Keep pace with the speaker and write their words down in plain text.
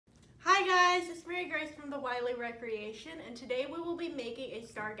guys, it's Mary Grace from the Wiley Recreation, and today we will be making a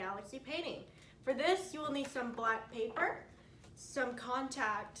star galaxy painting. For this, you will need some black paper, some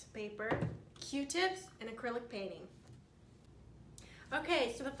contact paper, Q-tips, and acrylic painting.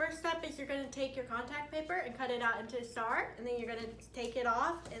 Okay, so the first step is you're going to take your contact paper and cut it out into a star, and then you're going to take it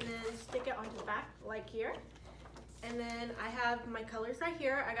off and then stick it onto the back like here. And then I have my colors right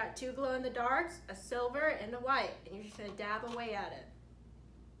here. I got two glow-in-the-darks, a silver, and a white, and you're just going to dab away at it.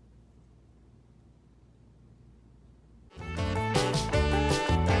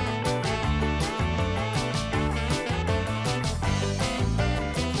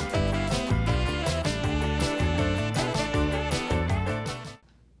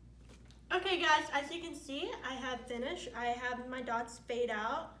 Okay guys, as you can see, I have finished. I have my dots fade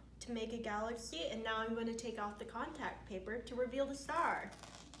out to make a galaxy, and now I'm going to take off the contact paper to reveal the star.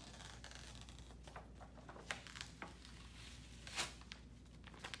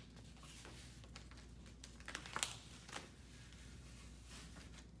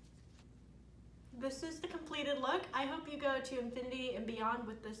 This is the completed look. I hope you go to infinity and beyond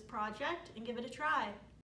with this project and give it a try.